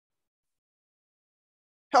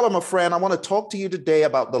Hello, my friend. I want to talk to you today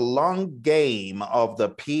about the long game of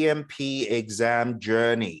the PMP exam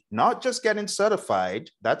journey. Not just getting certified,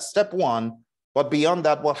 that's step one, but beyond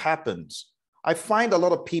that, what happens? I find a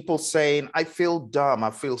lot of people saying, I feel dumb,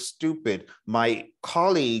 I feel stupid. My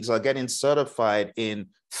colleagues are getting certified in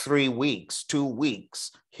 3 weeks, 2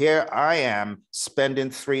 weeks. Here I am spending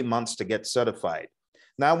 3 months to get certified.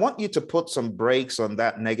 Now, I want you to put some brakes on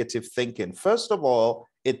that negative thinking. First of all,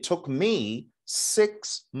 it took me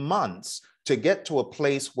 6 months to get to a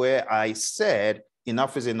place where I said,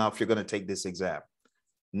 enough is enough, you're going to take this exam.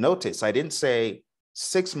 Notice, I didn't say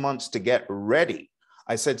 6 months to get ready.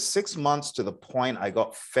 I said 6 months to the point I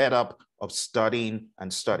got fed up of studying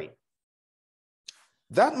and studying.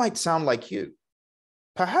 That might sound like you.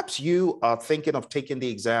 Perhaps you are thinking of taking the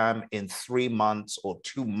exam in 3 months or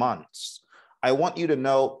 2 months. I want you to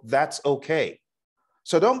know that's okay.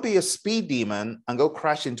 So don't be a speed demon and go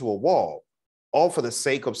crash into a wall, all for the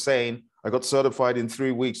sake of saying, I got certified in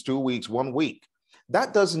 3 weeks, 2 weeks, 1 week.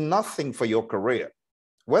 That does nothing for your career.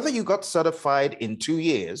 Whether you got certified in 2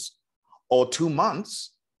 years or 2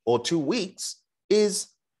 months or 2 weeks is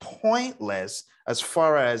pointless as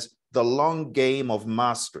far as the long game of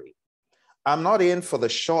mastery. I'm not in for the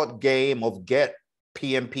short game of get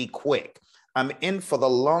PMP quick. I'm in for the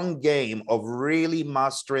long game of really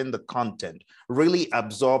mastering the content, really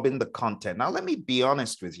absorbing the content. Now, let me be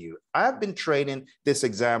honest with you. I've been training this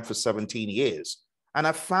exam for 17 years, and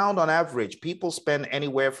I've found on average, people spend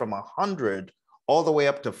anywhere from 100 all the way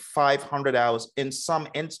up to 500 hours in some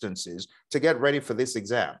instances to get ready for this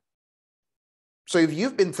exam. So if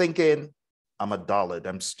you've been thinking, I'm a dullard,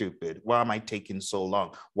 I'm stupid, why am I taking so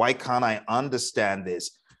long? Why can't I understand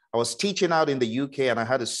this? I was teaching out in the UK and I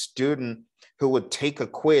had a student who would take a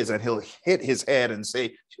quiz and he'll hit his head and say,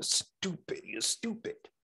 you're stupid, you're stupid.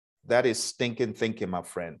 That is stinking thinking, my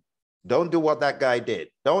friend. Don't do what that guy did.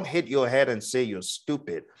 Don't hit your head and say you're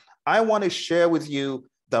stupid. I want to share with you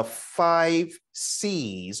the 5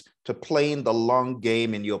 C's to playing the long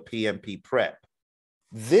game in your PMP prep.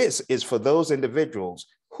 This is for those individuals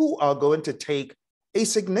who are going to take a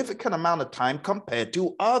significant amount of time compared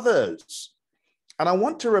to others. And I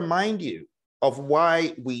want to remind you of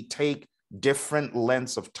why we take different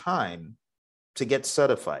lengths of time to get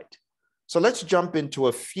certified. So let's jump into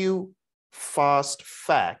a few fast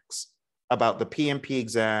facts about the PMP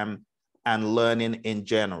exam and learning in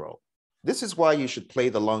general. This is why you should play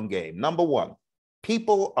the long game. Number one,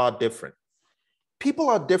 people are different. People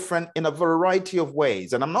are different in a variety of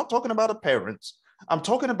ways. And I'm not talking about appearance. I'm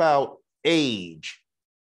talking about age.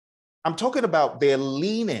 I'm talking about their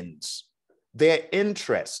leanings, their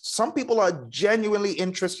interests. Some people are genuinely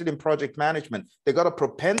interested in project management. They got a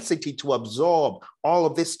propensity to absorb all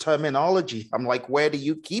of this terminology. I'm like, where do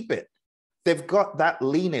you keep it? They've got that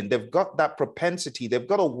leaning. They've got that propensity. They've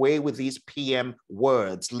got a way with these PM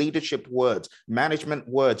words, leadership words, management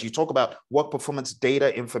words. You talk about work performance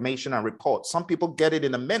data, information, and reports. Some people get it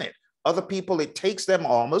in a minute. Other people, it takes them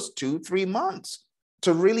almost 2-3 months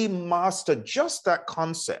to really master just that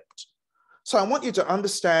concept. So I want you to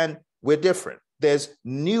understand we're different. There's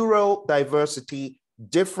neurodiversity,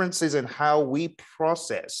 differences in how we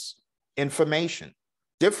process information,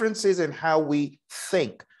 differences in how we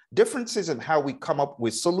think, differences in how we come up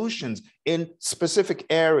with solutions in specific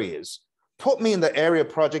areas. Put me in the area of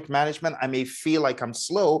project management, I may feel like I'm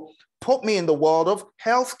slow. Put me in the world of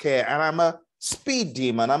healthcare and I'm a speed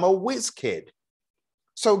demon, I'm a whiz kid.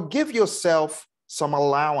 So give yourself some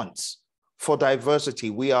allowance for diversity.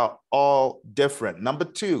 We are all different. Number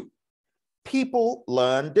two, people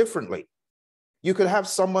learn differently. You could have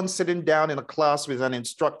someone sitting down in a class with an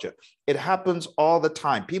instructor. It happens all the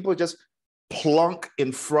time. People just plunk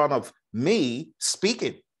in front of me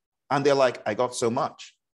speaking, and they're like, I got so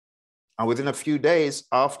much. And within a few days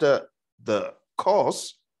after the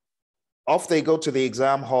course, off they go to the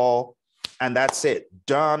exam hall, and that's it,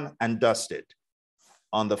 done and dusted.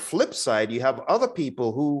 On the flip side, you have other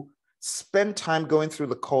people who spend time going through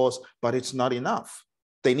the course, but it's not enough.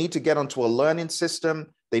 They need to get onto a learning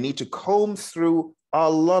system. They need to comb through a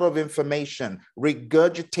lot of information,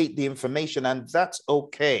 regurgitate the information, and that's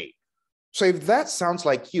okay. So if that sounds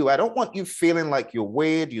like you, I don't want you feeling like you're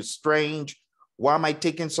weird, you're strange. Why am I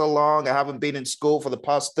taking so long? I haven't been in school for the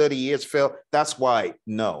past 30 years, Phil. That's why.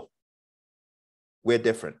 No, we're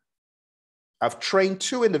different. I've trained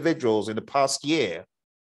 2 individuals in the past year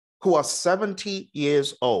who are 70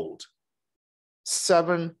 years old,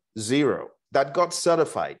 70, that got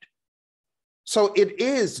certified. So it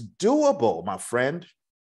is doable, my friend,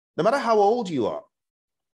 no matter how old you are.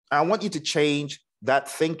 I want you to change that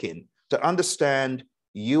thinking to understand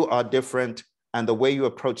you are different and the way you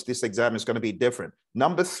approach this exam is going to be different.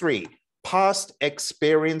 Number 3, past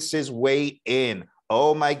experiences weigh in.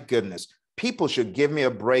 Oh my goodness. People should give me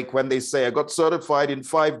a break when they say, I got certified in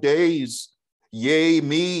 5 days. Yay,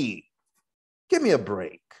 me. Give me a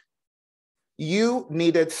break. You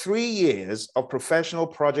needed 3 years of professional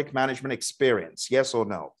project management experience. Yes or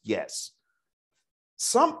no? Yes.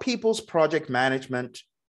 Some people's project management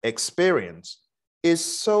experience is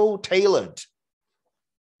so tailored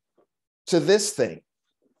to this thing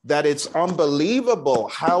that it's unbelievable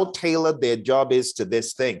how tailored their job is to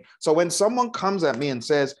this thing. So when someone comes at me and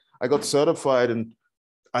says, I got certified and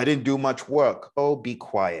I didn't do much work, oh, be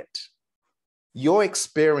quiet. Your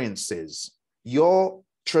experiences, your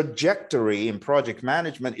trajectory in project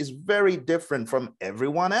management is very different from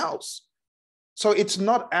everyone else. So it's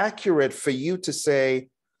not accurate for you to say,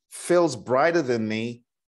 Phil's brighter than me.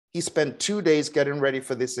 He spent 2 days getting ready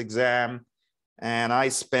for this exam, and I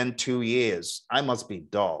spent 2 years. I must be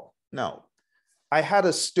dull. No. I had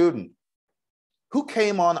a student who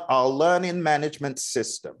came on our learning management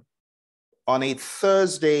system on a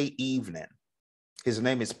Thursday evening. His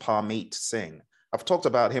name is Parmeet Singh. I've talked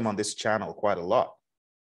about him on this channel quite a lot.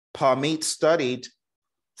 Parmeet studied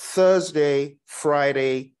Thursday,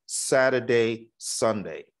 Friday, Saturday,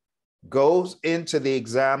 Sunday. Goes into the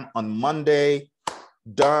exam on Monday,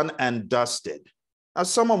 done and dusted. Now,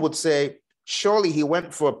 someone would say, surely he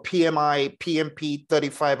went for a PMP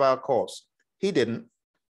 35-hour course. He didn't.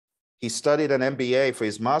 He studied an MBA for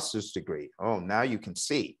his master's degree. Oh, now you can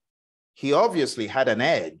see. He obviously had an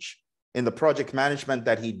edge in the project management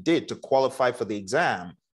that he did to qualify for the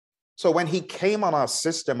exam. So when he came on our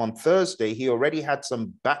system on Thursday, he already had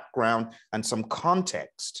some background and some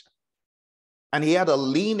context. And he had a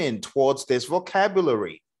lean in towards this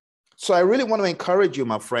vocabulary. So I really want to encourage you,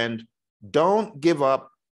 my friend, don't give up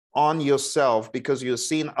on yourself because you're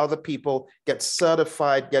seeing other people get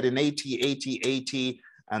certified, get an 80,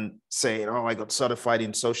 and say, oh, I got certified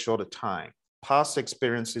in so short a time. Past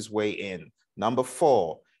experiences weigh in. Number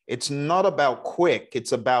 4, it's not about quick,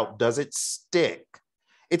 it's about does it stick?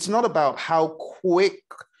 It's not about how quick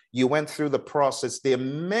you went through the process. There are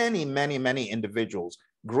many, many, many individuals,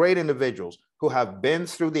 great individuals, who have been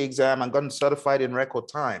through the exam and gotten certified in record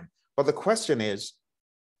time. But the question is,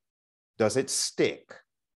 does it stick?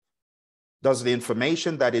 Does the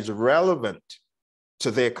information that is relevant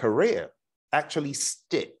to their career actually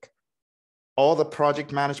stick? All the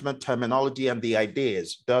project management terminology and the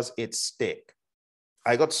ideas, does it stick?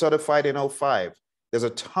 I got certified in 05. There's a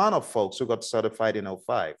ton of folks who got certified in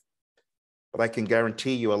 05. But I can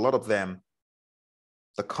guarantee you a lot of them,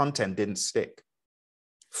 the content didn't stick.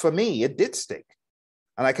 For me, it did stick.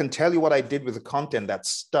 And I can tell you what I did with the content that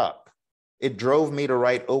stuck. It drove me to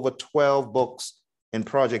write over 12 books in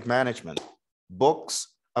project management, books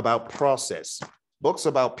about process, books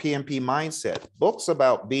about PMP mindset, books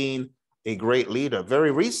about being a great leader.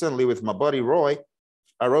 Very recently with my buddy Roy,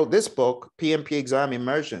 I wrote this book, PMP Exam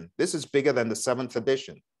Immersion. This is bigger than the 7th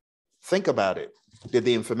edition. Think about it. Did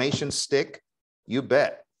the information stick? You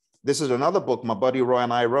bet. This is another book my buddy Roy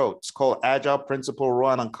and I wrote. It's called Agile Principle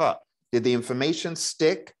Raw and Uncut. Did the information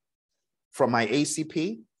stick from my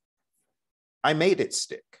ACP? I made it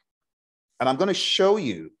stick. And I'm going to show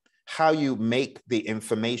you how you make the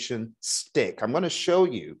information stick. I'm going to show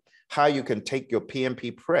you how you can take your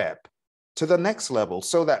PMP prep to the next level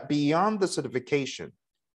so that beyond the certification,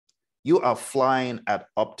 you are flying at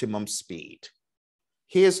optimum speed.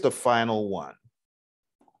 Here's the final one.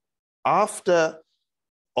 After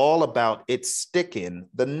all about it sticking,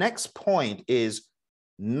 the next point is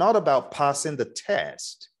not about passing the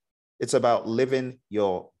test. It's about living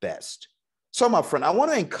your best. So my friend, I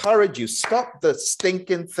want to encourage you, stop the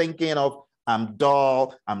stinking thinking of I'm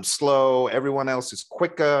dull, I'm slow, everyone else is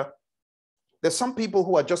quicker. There's some people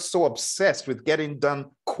who are just so obsessed with getting done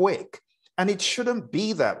quick, and it shouldn't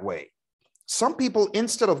be that way. Some people,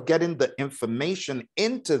 instead of getting the information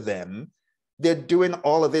into them, they're doing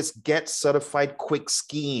all of this get certified quick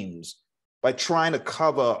schemes by trying to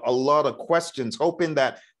cover a lot of questions, hoping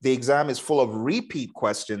that the exam is full of repeat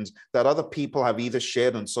questions that other people have either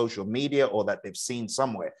shared on social media or that they've seen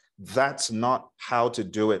somewhere. That's not how to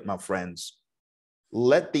do it, my friends.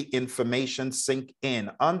 Let the information sink in.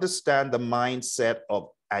 Understand the mindset of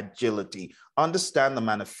agility. Understand the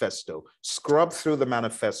manifesto. Scrub through the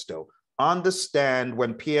manifesto. Understand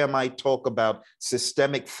when PMI talk about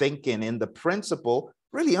systemic thinking in the principle,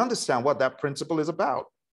 really understand what that principle is about.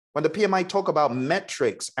 When the PMI talk about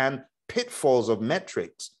metrics and pitfalls of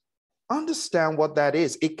metrics, understand what that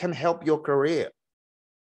is. It can help your career.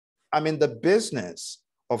 I'm in the business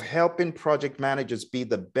of helping project managers be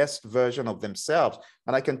the best version of themselves.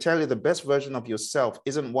 And I can tell you the best version of yourself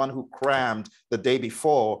isn't one who crammed the day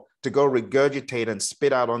before to go regurgitate and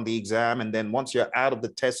spit out on the exam. And then once you're out of the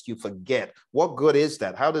test, you forget. What good is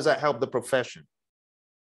that? How does that help the profession?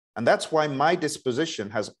 And that's why my disposition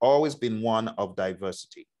has always been one of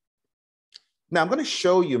diversity. Now, I'm going to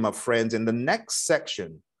show you, my friends, in the next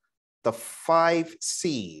section, the 5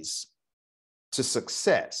 C's to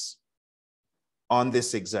success on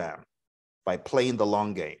this exam by playing the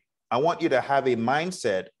long game. I want you to have a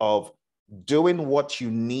mindset of doing what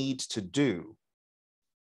you need to do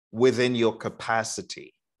within your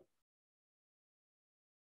capacity,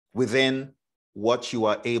 within what you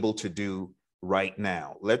are able to do right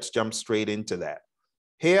now. Let's jump straight into that.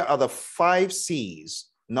 Here are the 5 C's.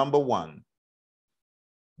 Number 1,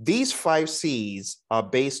 these 5 C's are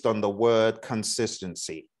based on the word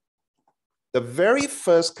consistency. The very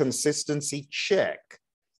first consistency check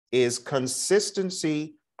is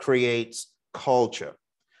consistency creates culture.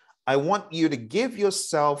 I want you to give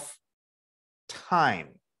yourself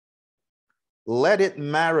time. Let it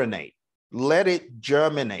marinate. Let it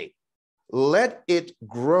germinate. Let it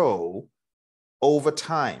grow over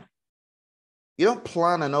time. You don't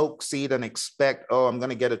plant an oak seed and expect, oh, I'm going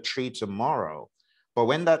to get a tree tomorrow. But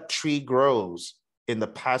when that tree grows in the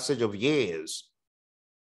passage of years,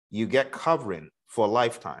 you get covering for a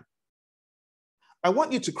lifetime. I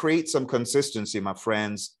want you to create some consistency, my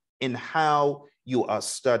friends, in how you are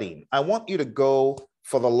studying. I want you to go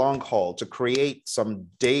for the long haul to create some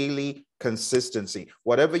daily consistency.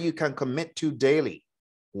 Whatever you can commit to daily,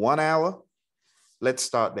 1 hour, let's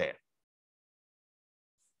start there.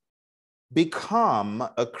 Become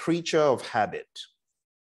a creature of habit.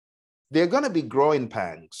 There are going to be growing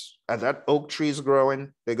pangs. As that oak tree is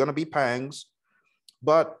growing, there are going to be pangs.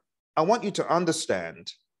 But I want you to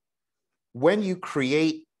understand, when you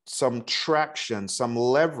create some traction, some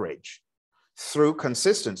leverage through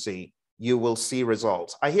consistency, you will see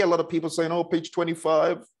results. I hear a lot of people saying, oh, page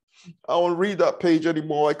 25, I won't read that page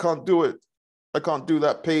anymore. I can't do it. I can't do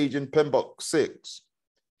that page in PMP 6.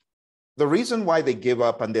 The reason why they give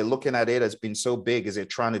up and they're looking at it as being so big is they're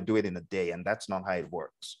trying to do it in a day, and that's not how it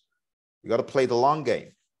works. You got to play the long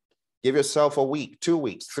game. Give yourself a week, 2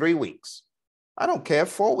 weeks, 3 weeks. I don't care,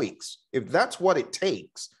 4 weeks. If that's what it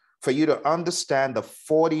takes for you to understand the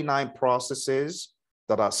 49 processes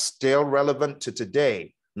that are still relevant to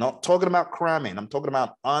today, not talking about cramming, I'm talking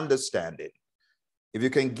about understanding. If you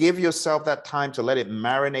can give yourself that time to let it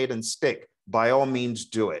marinate and stick, by all means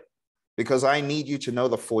do it. Because I need you to know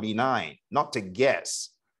the 49, not to guess,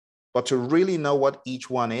 but to really know what each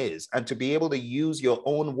one is and to be able to use your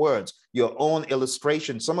own words, your own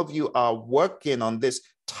illustration. Some of you are working on this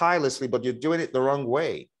tirelessly, but you're doing it the wrong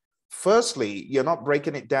way. Firstly, you're not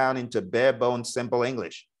breaking it down into bare bones, simple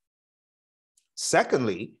English.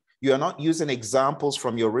 Secondly, you are not using examples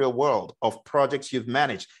from your real world of projects you've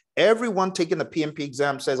managed. Everyone taking the PMP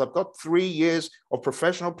exam says, I've got 3 years of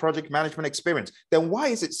professional project management experience. Then why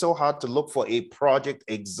is it so hard to look for a project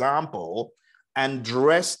example and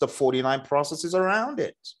dress the 49 processes around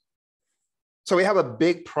it? So we have a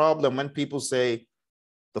big problem when people say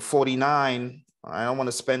the 49, I don't want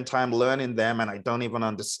to spend time learning them and I don't even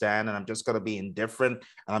understand and I'm just going to be indifferent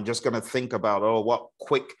and I'm just going to think about, oh, what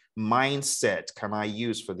quick mindset can I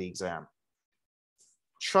use for the exam?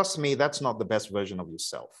 Trust me, that's not the best version of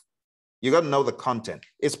yourself. You got to know the content.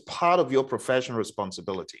 It's part of your professional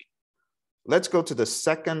responsibility. Let's go to the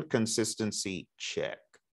second consistency check.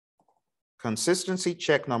 Consistency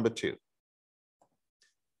check number 2.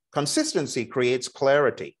 Consistency creates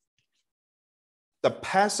clarity. The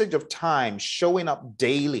passage of time showing up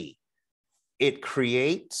daily, it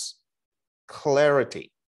creates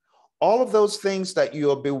clarity. All of those things that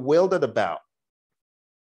you are bewildered about,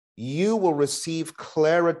 you will receive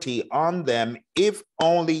clarity on them if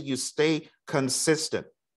only you stay consistent.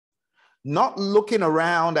 Not looking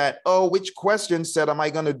around at, oh, which question set am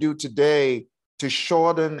I going to do today to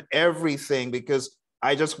shorten everything because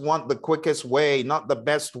I just want the quickest way, not the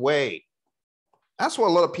best way. That's what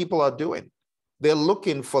a lot of people are doing. They're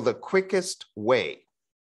looking for the quickest way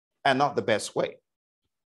and not the best way.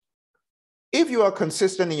 If you are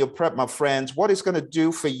consistent in your prep, my friends, what it's going to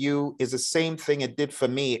do for you is the same thing it did for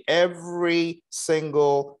me every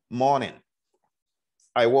single morning.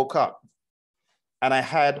 I woke up and I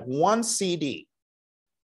had one CD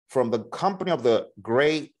from the company of the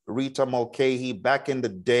great Rita Mulcahy back in the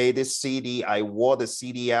day. This CD, I wore the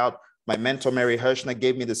CD out. My mentor, Mary Hirschner,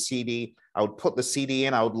 gave me the CD. I would put the CD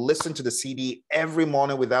in. I would listen to the CD every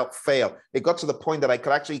morning without fail. It got to the point that I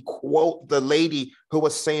could actually quote the lady who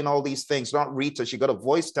was saying all these things, not Rita. She got a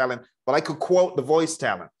voice talent, but I could quote the voice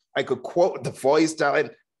talent. I could quote the voice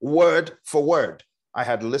talent word for word. I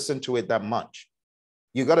had listened to it that much.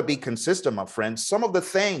 You got to be consistent, my friends. Some of the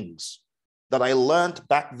things that I learned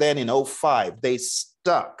back then in 2005, they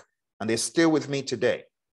stuck and they're still with me today.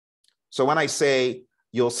 So when I say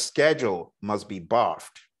your schedule must be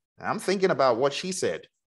barfed, I'm thinking about what she said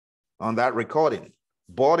on that recording.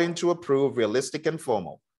 Bought into, approved, realistic, and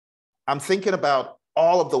formal. I'm thinking about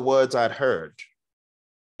all of the words I'd heard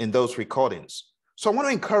in those recordings. So I want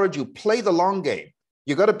to encourage you, play the long game.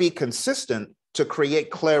 You got to be consistent to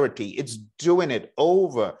create clarity. It's doing it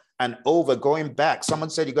over and over, going back. Someone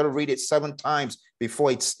said you got to read it 7 times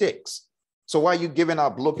before it sticks. So why are you giving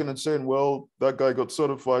up, looking and saying, well, that guy got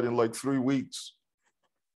certified in like 3 weeks.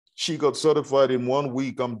 She got certified in 1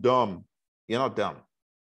 week. I'm dumb. You're not dumb.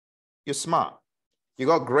 You're smart. You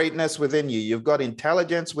got greatness within you. You've got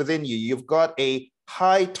intelligence within you. You've got a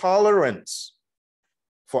high tolerance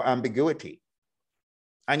for ambiguity.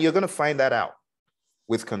 And you're going to find that out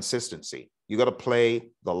with consistency. You got to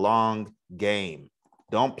play the long game.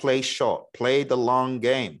 Don't play short. Play the long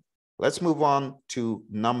game. Let's move on to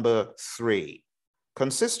number 3.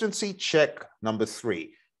 Consistency check number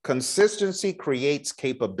 3. Consistency creates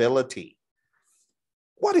capability.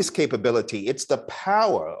 What is capability? It's the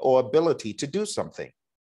power or ability to do something.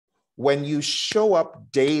 When you show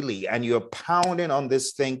up daily and you're pounding on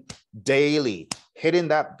this thing daily, hitting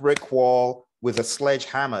that brick wall with a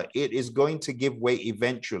sledgehammer, it is going to give way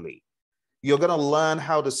eventually. You're going to learn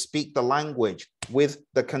how to speak the language with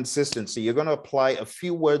the consistency. You're going to apply a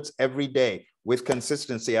few words every day with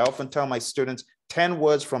consistency. I often tell my students 10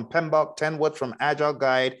 words from PMBOK, 10 words from Agile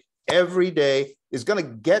Guide every day is going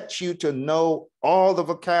to get you to know all the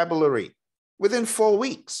vocabulary within 4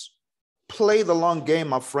 weeks. Play the long game,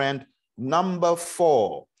 my friend. Number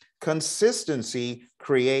 4, consistency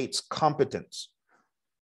creates competence.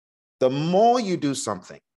 The more you do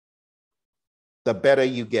something, the better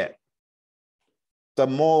you get. The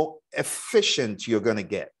more efficient you're going to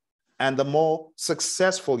get, and the more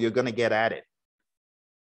successful you're going to get at it.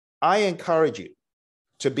 I encourage you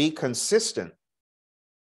to be consistent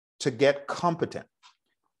to get competent.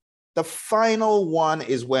 The final one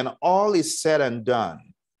is when all is said and done,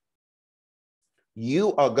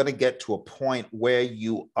 you are going to get to a point where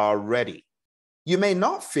you are ready. You may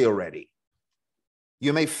not feel ready.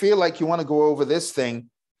 You may feel like you want to go over this thing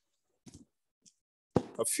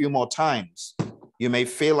a few more times. You may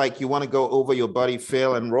feel like you want to go over your Buddy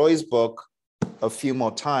Phil and Roy's book a few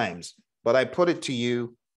more times, but I put it to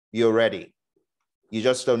you, you're ready. You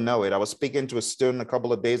just don't know it. I was speaking to a student a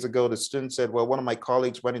couple of days ago. The student said, well, one of my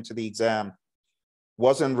colleagues went into the exam,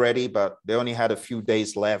 wasn't ready, but they only had a few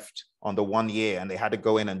days left on the 1 year and they had to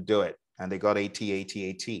go in and do it. And they got AT.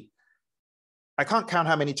 I can't count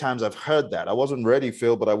how many times I've heard that. I wasn't ready,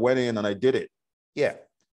 Phil, but I went in and I did it. Yeah,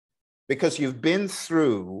 because you've been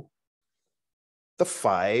through the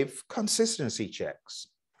 5 consistency checks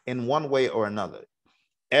in one way or another.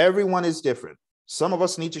 Everyone is different. Some of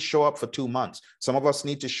us need to show up for 2 months. Some of us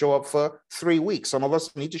need to show up for 3 weeks. Some of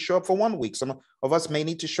us need to show up for 1 week. Some of us may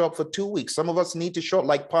need to show up for 2 weeks. Some of us need to show up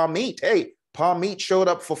like Parmeet. Hey, Parmeet showed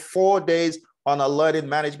up for 4 days on a learning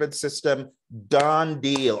management system, done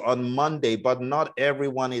deal on Monday, but not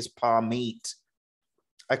everyone is Parmeet.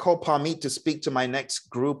 I called Parmeet to speak to my next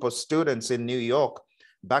group of students in New York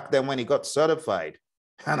back then when he got certified.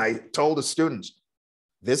 And I told the students,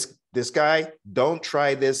 this guy, don't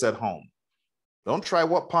try this at home. Don't try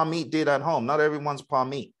what Parmeet did at home. Not everyone's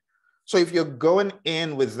Parmeet. So if you're going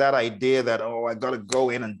in with that idea that, oh, I got to go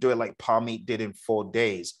in and do it like Parmeet did in 4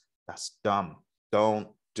 days, that's dumb. Don't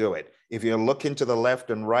do it. If you're looking to the left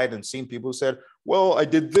and right and seeing people who said, well, I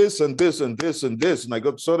did this and this and this and this, and I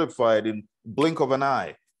got certified in blink of an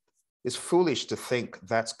eye, it's foolish to think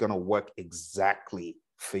that's going to work exactly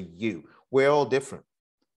for you. We're all different.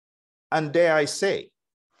 And dare I say,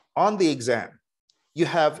 on the exam, you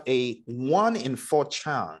have a 1 in 4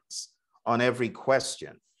 chance on every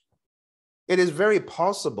question. It is very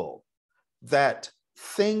possible that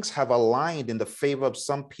things have aligned in the favor of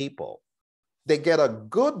some people. They get a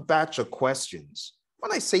good batch of questions.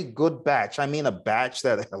 When I say good batch, I mean a batch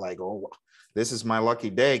that they're like, oh, this is my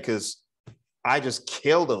lucky day because I just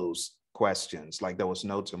kill those questions like there was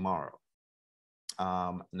no tomorrow.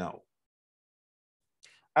 No.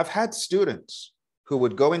 I've had students who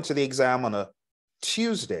would go into the exam on a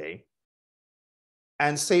Tuesday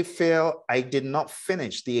and say, Phil, I did not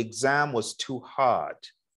finish. The exam was too hard.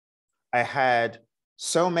 I had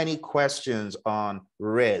So many questions on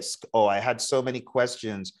risk. Oh, I had so many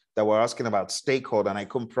questions that were asking about stakeholder and I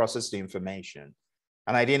couldn't process the information.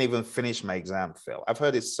 And I didn't even finish my exam, Phil. I've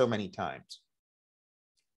heard it so many times.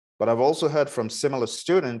 But I've also heard from similar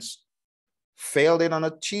students, failed it on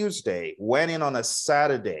a Tuesday, went in on a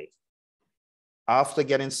Saturday after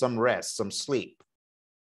getting some rest, some sleep,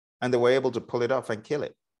 and they were able to pull it off and kill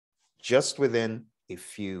it just within a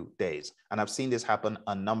few days. And I've seen this happen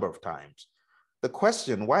a number of times. The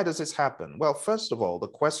question, why does this happen? Well, first of all, the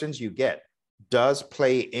questions you get does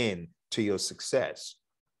play in to your success.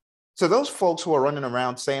 So those folks who are running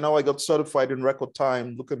around saying, oh, I got certified in record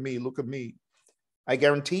time, look at me, look at me. I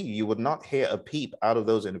guarantee you, you would not hear a peep out of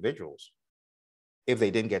those individuals if they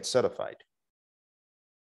didn't get certified.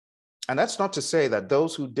 And that's not to say that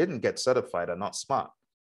those who didn't get certified are not smart.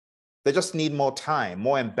 They just need more time,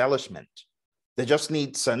 more embellishment. They just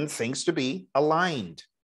need certain things to be aligned.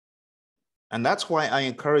 And that's why I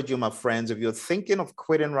encourage you, my friends, if you're thinking of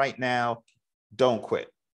quitting right now, don't quit.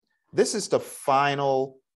 This is the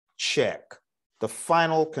final check, the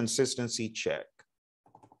final consistency check.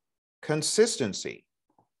 Consistency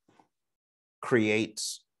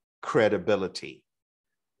creates credibility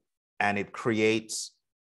and it creates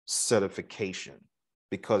certification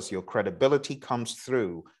because your credibility comes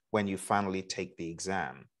through when you finally take the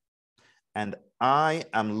exam. And I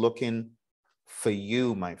am looking for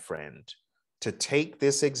you, my friend, to take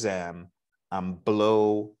this exam and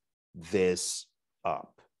blow this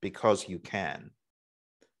up because you can.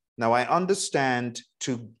 Now, I understand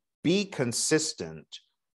to be consistent,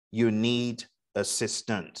 you need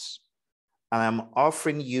assistance. And I'm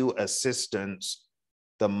offering you assistance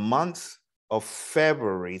the month of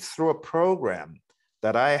February through a program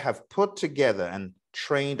that I have put together and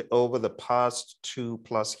trained over the past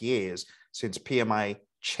 2+ years since PMI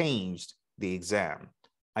changed the exam.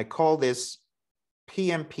 I call this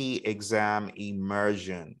PMP exam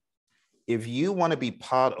immersion. If you want to be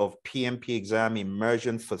part of PMP exam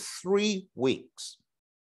immersion for 3 weeks,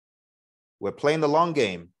 we're playing the long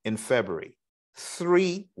game in February,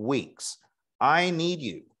 3 weeks. I need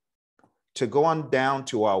you to go on down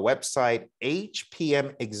to our website,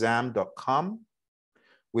 hpmexam.com.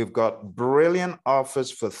 We've got brilliant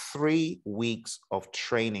offers for 3 weeks of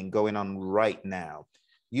training going on right now.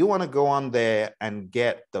 You want to go on there and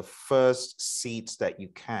get the first seats that you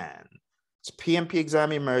can. It's PMP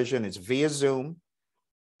exam immersion. It's via Zoom.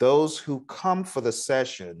 Those who come for the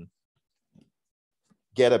session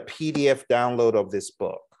get a PDF download of this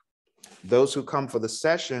book. Those who come for the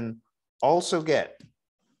session also get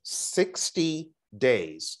 60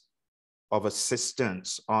 days of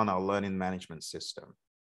assistance on our learning management system.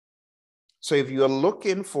 So if you are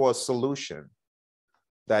looking for a solution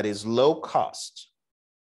that is low cost,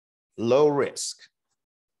 low risk,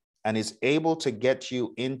 and is able to get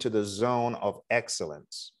you into the zone of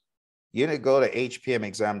excellence, you need to go to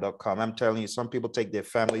hpmexam.com. I'm telling you, some people take their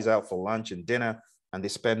families out for lunch and dinner, and they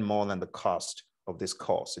spend more than the cost of this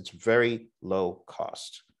course. It's very low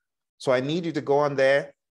cost. So I need you to go on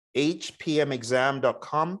there,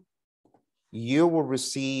 hpmexam.com. You will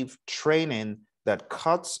receive training that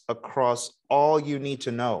cuts across all you need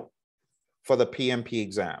to know for the PMP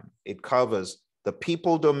exam. It covers the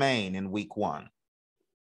people domain in week 1,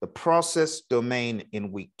 the process domain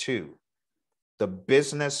in week 2, the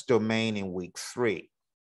business domain in week 3,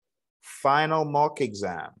 final mock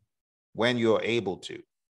exam when you're able to.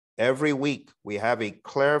 Every week, we have a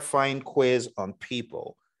clarifying quiz on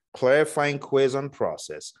people, clarifying quiz on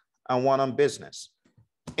process, and one on business.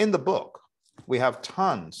 In the book, we have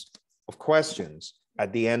tons of questions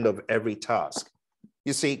at the end of every task.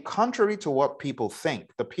 You see, contrary to what people think,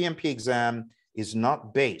 the PMP exam is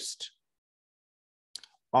not based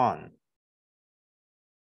on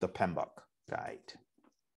the PMBOK guide.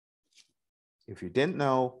 If you didn't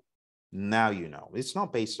know, now you know. It's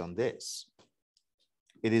not based on this.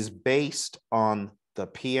 It is based on the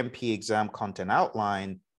PMP exam content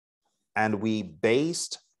outline, and we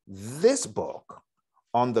based this book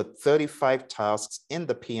on the 35 tasks in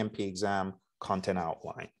the PMP exam content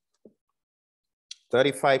outline.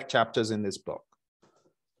 35 chapters in this book.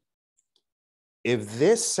 If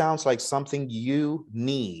this sounds like something you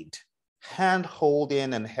need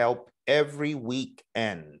hand-holding and help every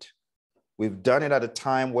weekend, we've done it at a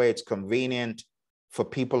time where it's convenient for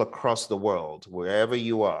people across the world, wherever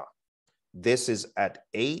you are. This is at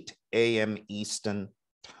 8 a.m. Eastern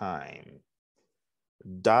time.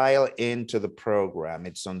 Dial into the program.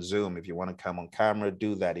 It's on Zoom. If you want to come on camera,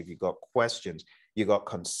 do that. If you got questions, you got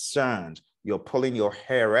concerns, you're pulling your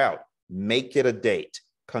hair out, make it a date.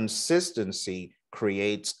 Consistency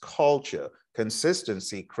creates culture.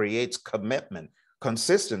 Consistency creates commitment.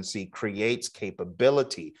 Consistency creates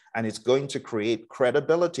capability, and it's going to create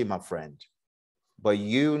credibility, my friend. But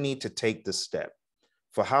you need to take the step.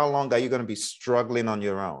 For how long are you going to be struggling on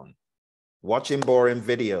your own? Watching boring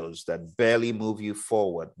videos that barely move you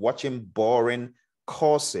forward, watching boring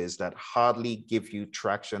courses that hardly give you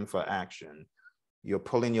traction for action. You're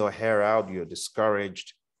pulling your hair out, you're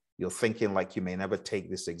discouraged, you're thinking like you may never take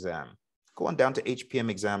this exam. Go on down to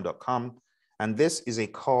hpmexam.com, and this is a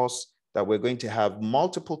course that we're going to have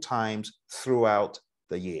multiple times throughout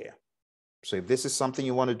the year. So if this is something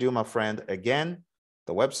you want to do, my friend, again,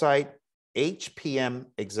 the website,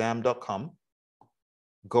 hpmexam.com.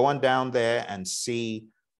 Go on down there and see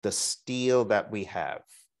the steel that we have.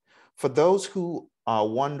 For those who are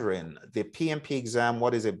wondering, the PMP exam,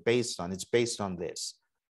 what is it based on? It's based on this,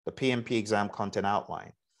 the PMP exam content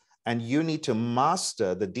outline. And you need to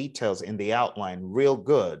master the details in the outline real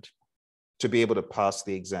good to be able to pass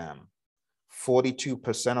the exam.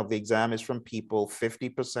 42% of the exam is from people,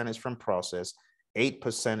 50% is from process,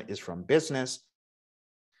 8% is from business.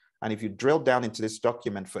 And if you drill down into this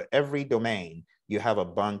document, for every domain, you have a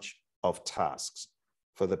bunch of tasks.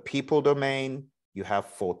 For the people domain, you have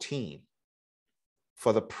 14.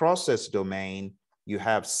 For the process domain, you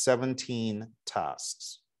have 17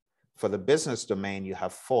 tasks. For the business domain, you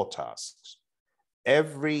have 4 tasks.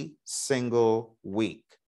 Every single week,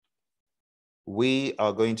 we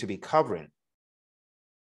are going to be covering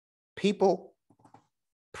people,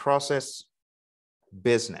 process,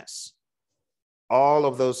 business, all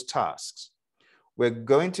of those tasks. We're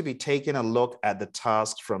going to be taking a look at the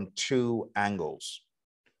tasks from 2 angles.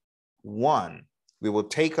 One, we will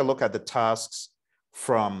take a look at the tasks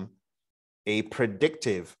from a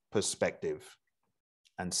predictive perspective.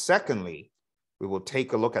 And secondly, we will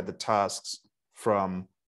take a look at the tasks from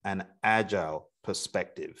an agile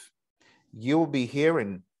perspective. You'll be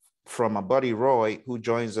hearing from my buddy Roy, who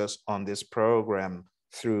joins us on this program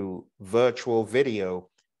through virtual video.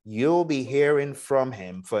 You'll be hearing from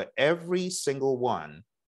him for every single one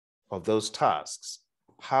of those tasks,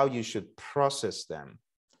 how you should process them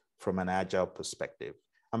from an agile perspective.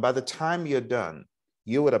 And by the time you're done,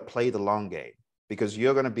 you would have played the long game, because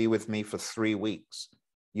you're going to be with me for 3 weeks.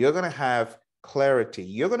 You're going to have clarity.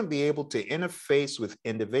 You're going to be able to interface with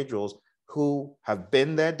individuals who have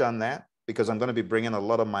been there, done that, because I'm going to be bringing a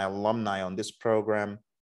lot of my alumni on this program.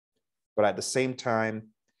 But at the same time,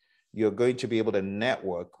 you're going to be able to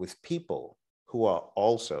network with people who are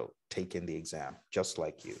also taking the exam, just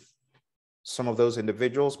like you. Some of those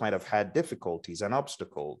individuals might have had difficulties and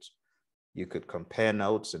obstacles. You could compare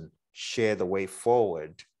notes and share the way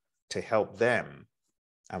forward to help them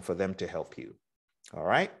and for them to help you. All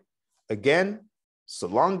right. Again, it's a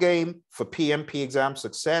long game for PMP exam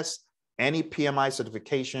success. Any PMI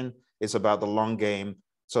certification is about the long game.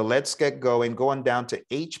 So let's get going. Go on down to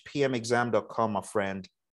hpmexam.com, my friend.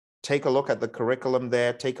 Take a look at the curriculum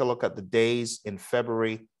there. Take a look at the days in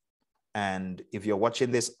February. And if you're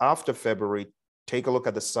watching this after February, take a look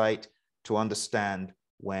at the site to understand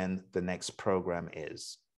when the next program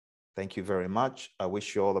is. Thank you very much. I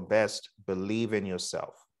wish you all the best. Believe in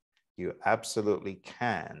yourself. You absolutely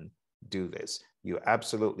can do this. You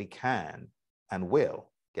absolutely can and will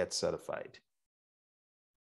get certified.